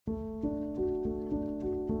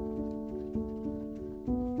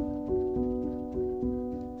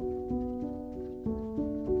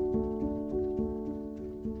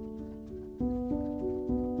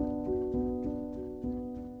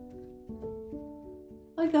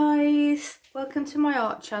Hi guys, welcome to my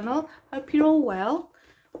art channel. Hope you're all well.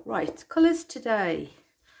 Right, colours today.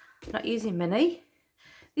 I'm not using many.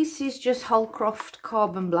 This is just Holcroft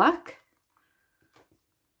Carbon Black.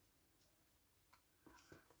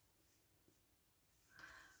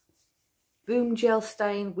 Boom Gel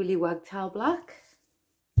Stain Willie Wagtail Black.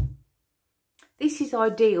 This is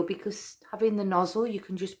ideal because having the nozzle you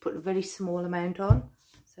can just put a very small amount on.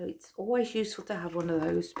 So it's always useful to have one of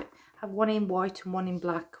those. But have one in white and one in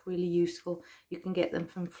black, really useful. You can get them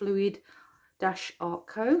from Fluid-Art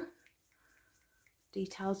Co.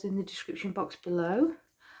 Details in the description box below.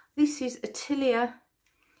 This is Atelier.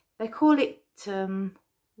 They call it, oh,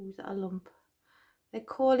 is that a lump? They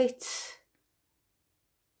call it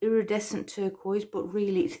Iridescent Turquoise, but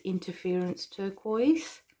really it's Interference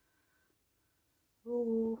Turquoise.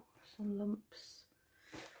 Oh, some lumps.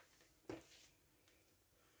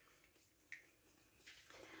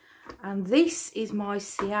 And this is my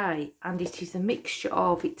CA, and it is a mixture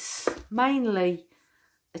of, it's mainly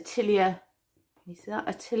Atelier, is that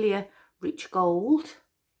Atelier Rich Gold.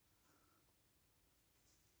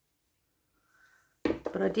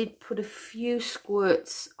 But I did put a few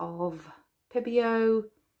squirts of Pebeo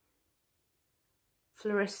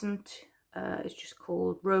Fluorescent, it's just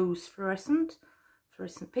called Rose Fluorescent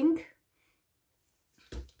Pink.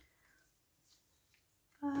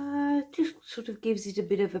 Just sort of gives it a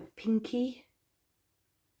bit of a pinky.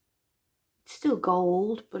 It's still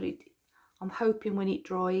gold, but I'm hoping when it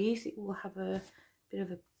dries it will have a bit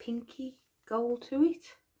of a pinky gold to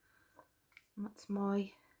it. And that's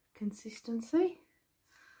my consistency.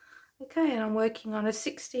 Okay, and I'm working on a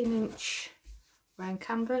 16-inch round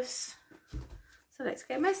canvas. So let's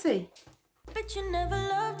get messy. Bet you never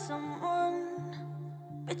loved someone.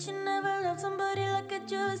 Bet you never loved somebody like I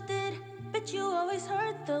just did. Bet you always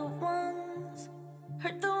hurt the ones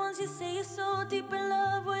you say you're so deep in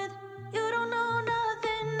love with. You don't know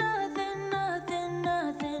nothing, nothing, nothing,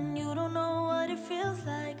 nothing. You don't know what it feels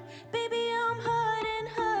like. Baby, I'm hurting,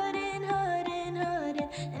 hurting, hurting, hurting.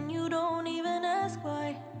 And you don't even ask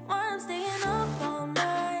why I'm staying up all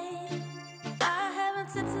night. I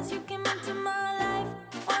haven't slept since you came into my life.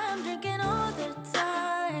 Why I'm drinking all the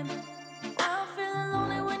time. Why I'm feeling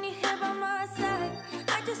lonely when you're here by my side.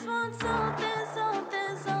 I just want something,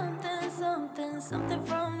 something, something, something, something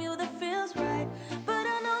from you that feels right. But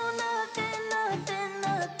I know nothing, nothing,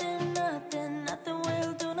 nothing, nothing, nothing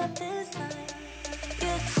will do, not this night.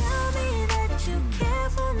 You tell me that you care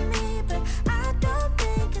for me, but I don't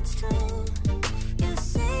think it's true. You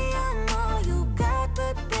say I know you got,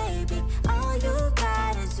 but baby, all you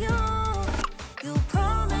got is you. You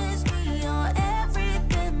promise me you're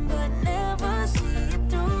everything, but never see it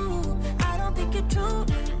through. I don't think you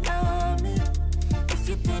truly love me. If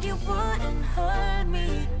you did, you wouldn't hurt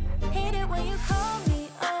me. Hate it when you call me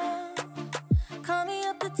up. Call me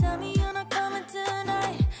up to tell me you're not coming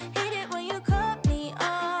tonight. Hate it when you cut me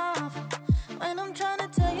off. When I'm trying to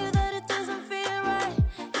tell you that it doesn't feel right.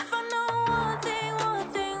 If I know one thing, one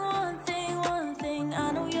thing, one thing, one thing,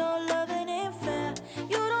 I know your loving ain't fair.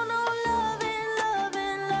 You don't know loving,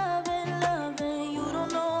 loving, loving, loving. You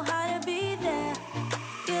don't know how to be there.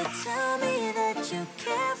 You tell me that you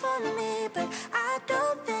care for me, but I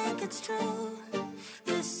don't think it's true.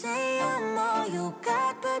 You say I'm all you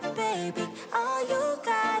got, but baby, all you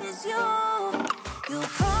got is you. You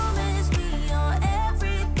promise me you're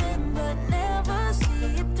everything, but never see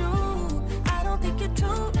it through. I don't think you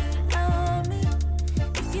truly love me.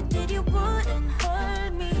 If you did, you wouldn't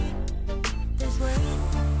hurt me. This way,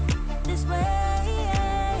 this way,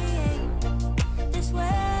 this way,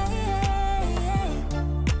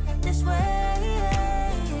 this way,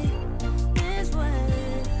 this way.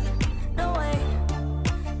 No way,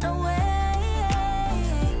 no way,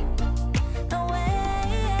 no way,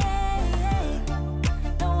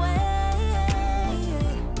 no way,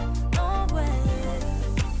 no way.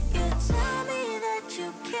 You tell me that you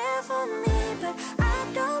care for me, but I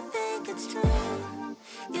don't think it's true.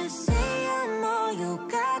 You say I'm all you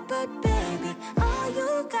got, but baby, all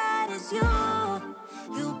you got is you.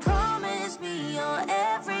 You promise me you're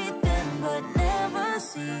everything, but never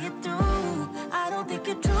see it through. I don't think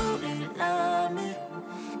you truly love me.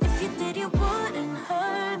 If you did, you wouldn't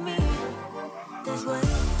hurt me. This way,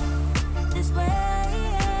 this way,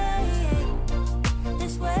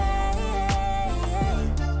 this way,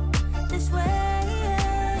 this way,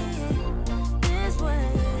 this way.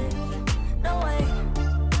 No way,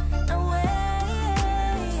 no way,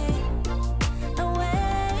 no way,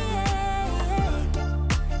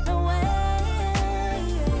 no way,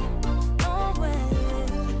 no way.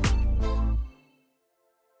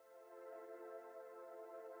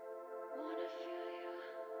 Wanna feel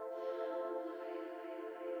you.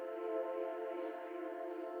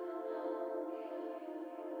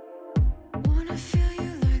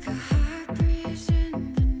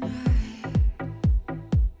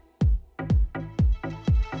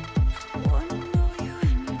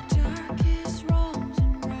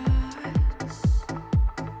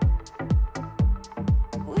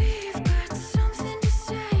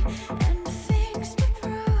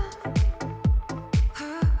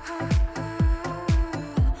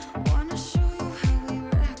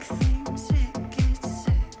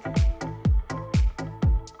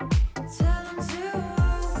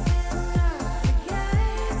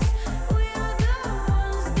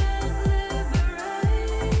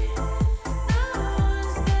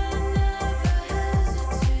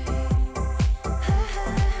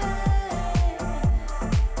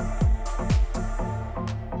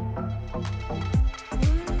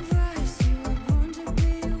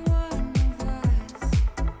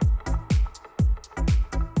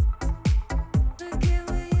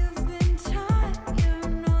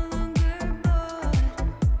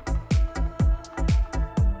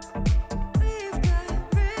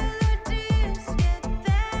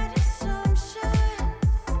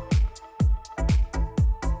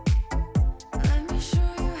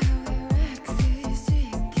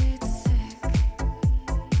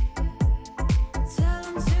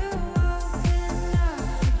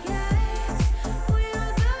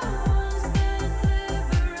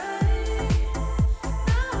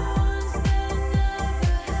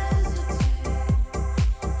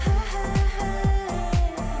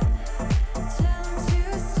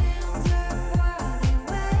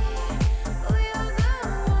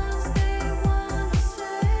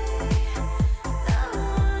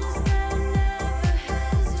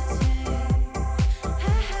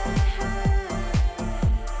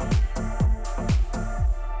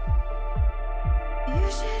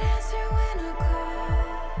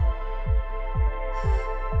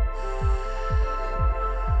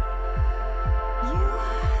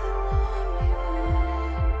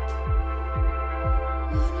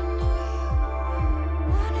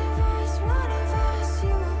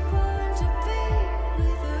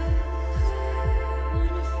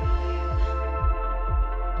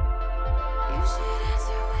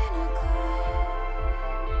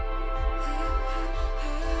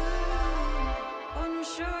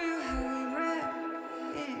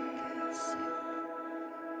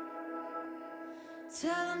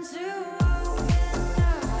 Tell them to walk in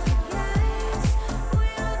our gates. We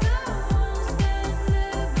are the ones that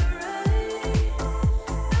liberate,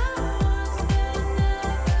 the ones that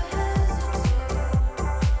never hesitate.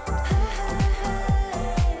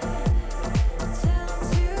 Tell them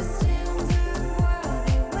to stand up while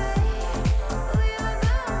they wait. We are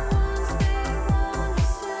the ones they wanna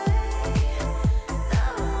say, the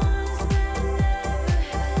ones that never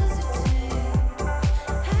hesitate.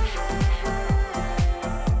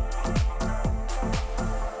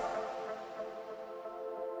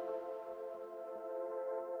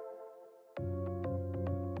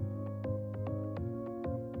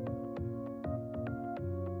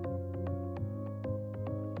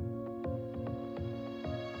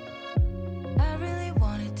 I really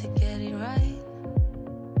wanted to get it right,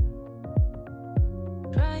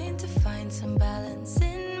 trying to find some balance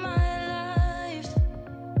in my life,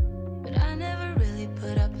 but I never really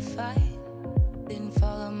put up a fight, didn't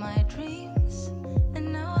follow my dreams,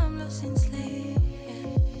 and now I'm losing sleep.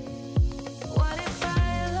 What if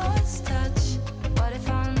I lost touch? What if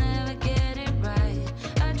I'll never get it right?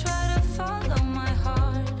 I try to follow my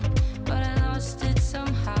heart, but I lost it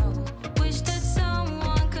somehow. Wish that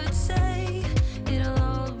someone could say it'll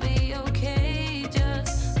all be okay.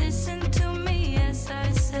 Just listen to me as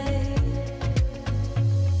I say.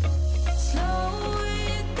 Slow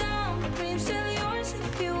it down, dreams still yours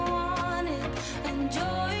if you want it.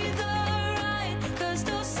 Enjoy the ride, 'cause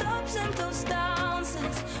those ups and those downs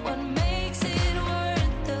is what makes it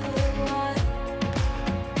worth the while.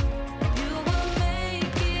 You will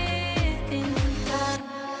make it in time.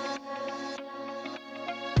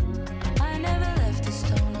 I never left a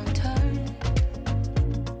stone unturned,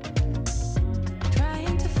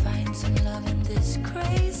 trying to find some love in this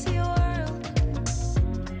crazy world.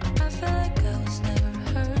 I felt like I was never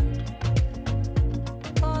heard.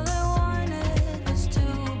 All I wanted was to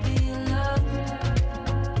be loved.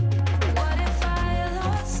 What if I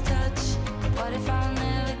lost touch? What if I'll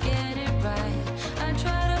never get it right? I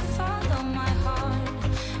try to follow my heart,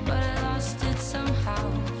 but I lost it somehow.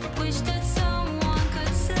 Wish that someone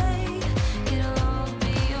could say it'll all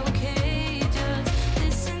be okay. Just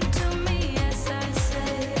listen to me as I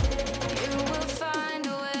say. You will find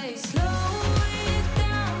a way. Slow it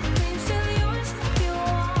down, dreams still yours if you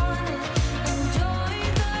want it. Enjoy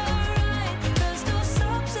the ride, 'cause those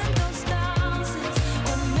ups and those downs is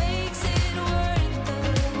what makes it worth the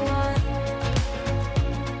while.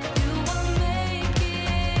 You will make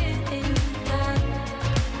it in time.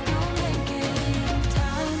 You'll make it in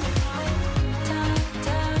time. Time,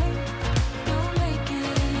 time. You'll make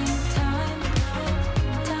it in time.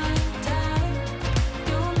 Time, time.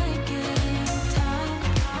 You'll make it in time.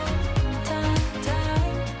 Time,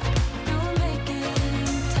 time. You'll make it in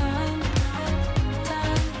time.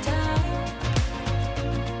 Time, time.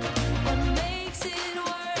 What makes it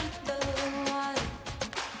worth the while.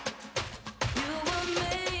 You will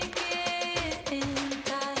make it in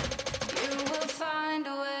time. You will find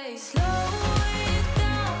a way. Slow it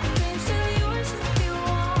down, dreams still yours if you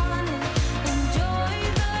want it. Enjoy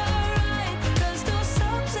the ride, 'cause those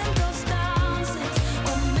ups and those downs is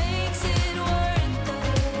what makes it worth the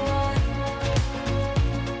while.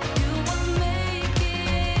 You will make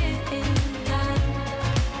it in time.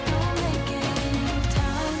 You'll make it in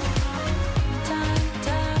time. Time,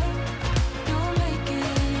 time. You'll make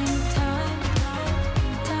it in time.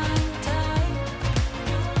 Time, time.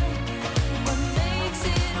 What makes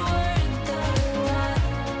it worth the while.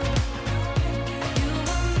 You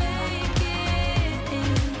will make it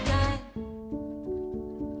in time.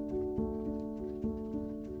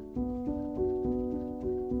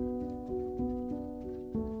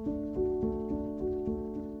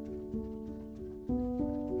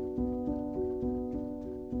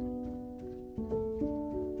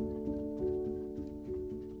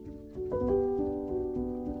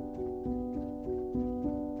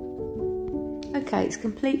 Okay, it's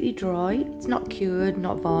completely dry. It's not cured,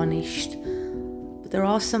 not varnished, but there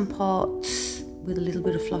are some parts with a little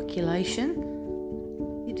bit of flocculation.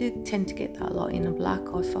 You do tend to get that a lot in a black,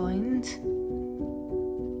 I find.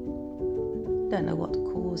 Don't know what the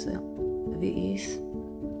cause of it is,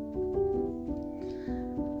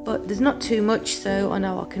 but there's not too much, so I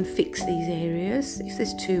know I can fix these areas. If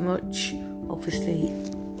there's too much, obviously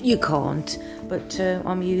you can't, but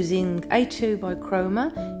I'm using A2 by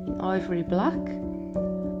Chroma in Ivory Black,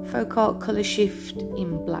 Folk Art Colour Shift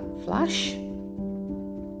in Black Flash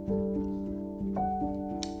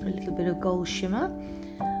for a little bit of gold shimmer,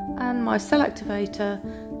 and my cell activator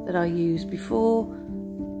that I used before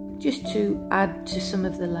just to add to some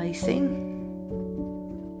of the lacing.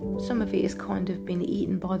 Some of it has kind of been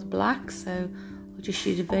eaten by the black, so I I just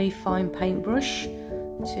use a very fine paintbrush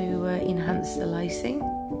to enhance the lacing.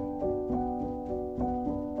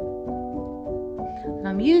 And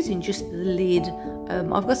I'm using just the lid.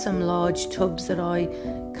 I've got some large tubs that I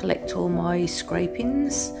collect all my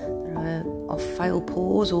scrapings off fail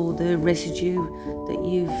pours or the residue that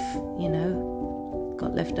you've, you know,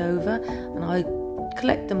 got left over, and I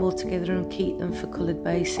collect them all together and keep them for coloured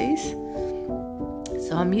bases.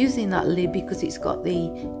 So I'm using that lid because it's got the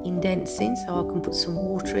indents in, so I can put some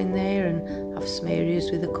water in there and have some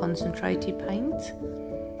areas with a concentrated paint.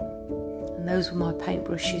 And those were my paint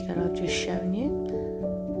brushes that I've just shown you.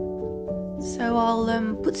 So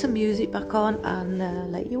I'll put some music back on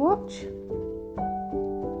and let you watch.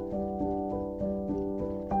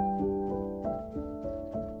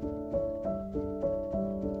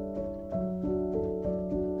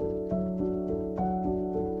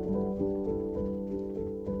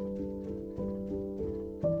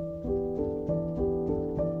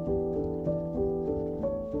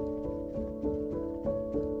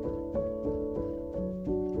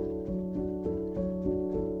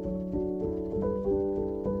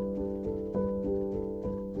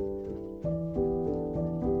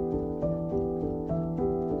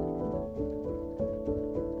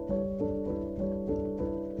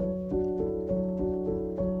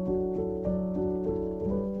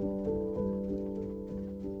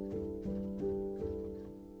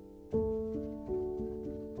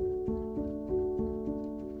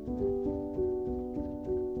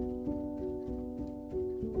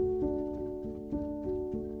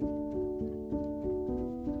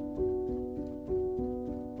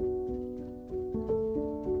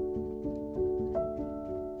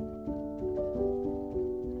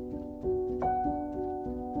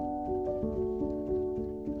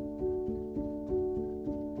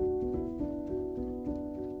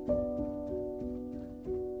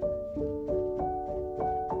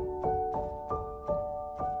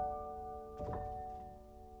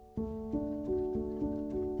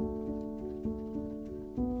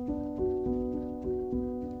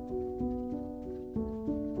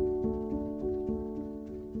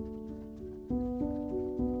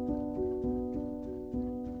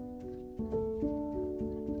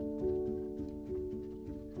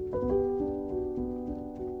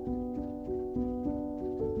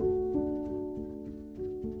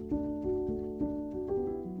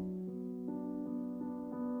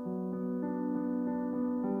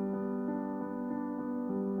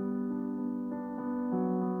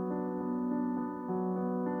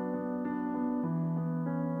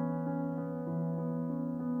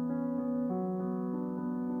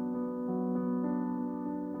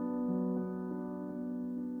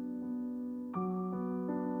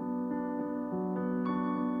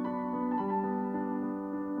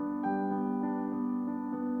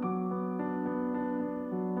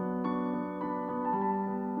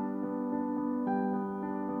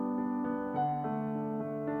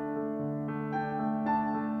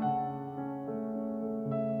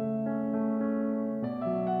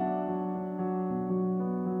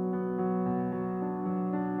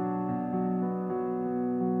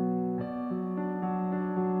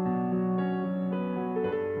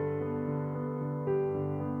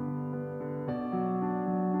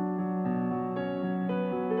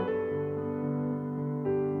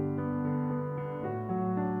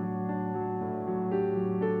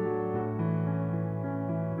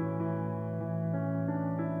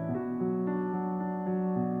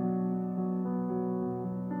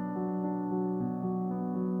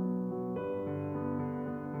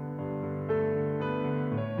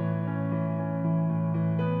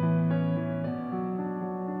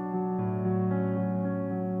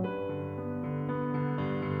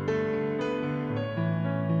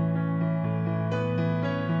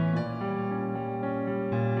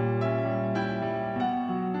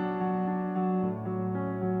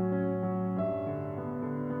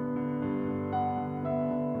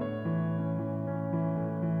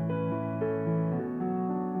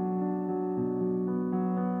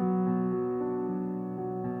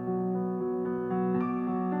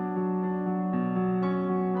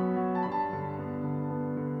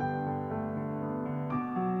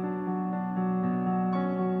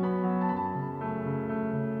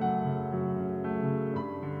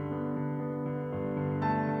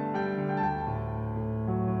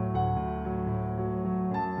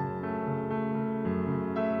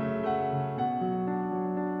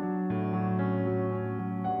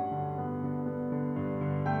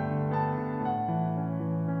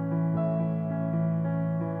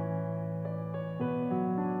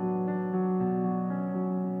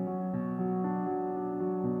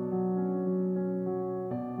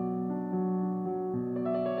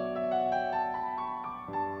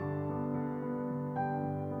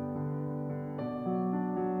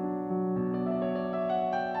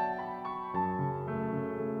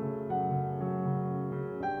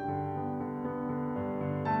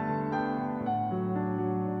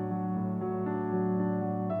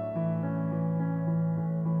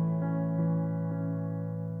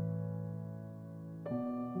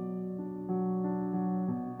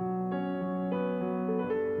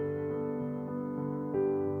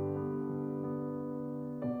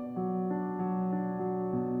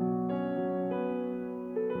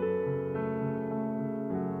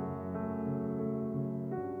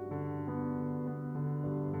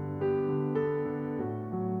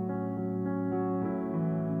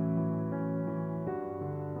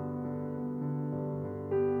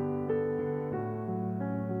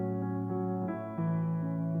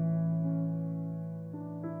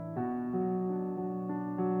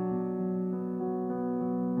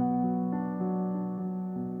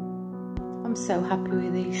 I'm so happy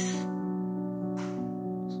with this.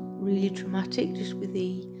 It's really dramatic, just with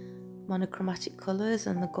the monochromatic colours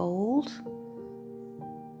and the gold.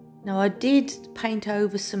 Now I did paint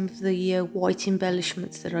over some of the white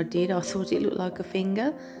embellishments that I did. I thought it looked like a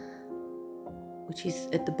finger, which is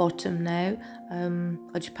at the bottom now.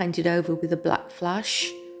 I just painted over with a black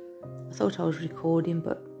flash. I thought I was recording,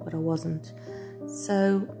 but I wasn't.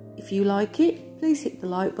 So if you like it, please hit the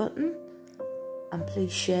like button and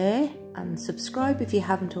please share and subscribe if you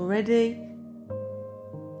haven't already.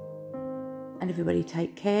 And everybody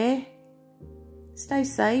take care, stay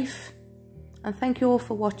safe, and thank you all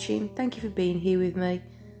for watching. Thank you for being here with me.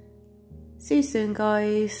 See you soon,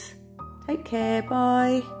 guys. Take care,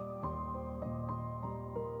 bye.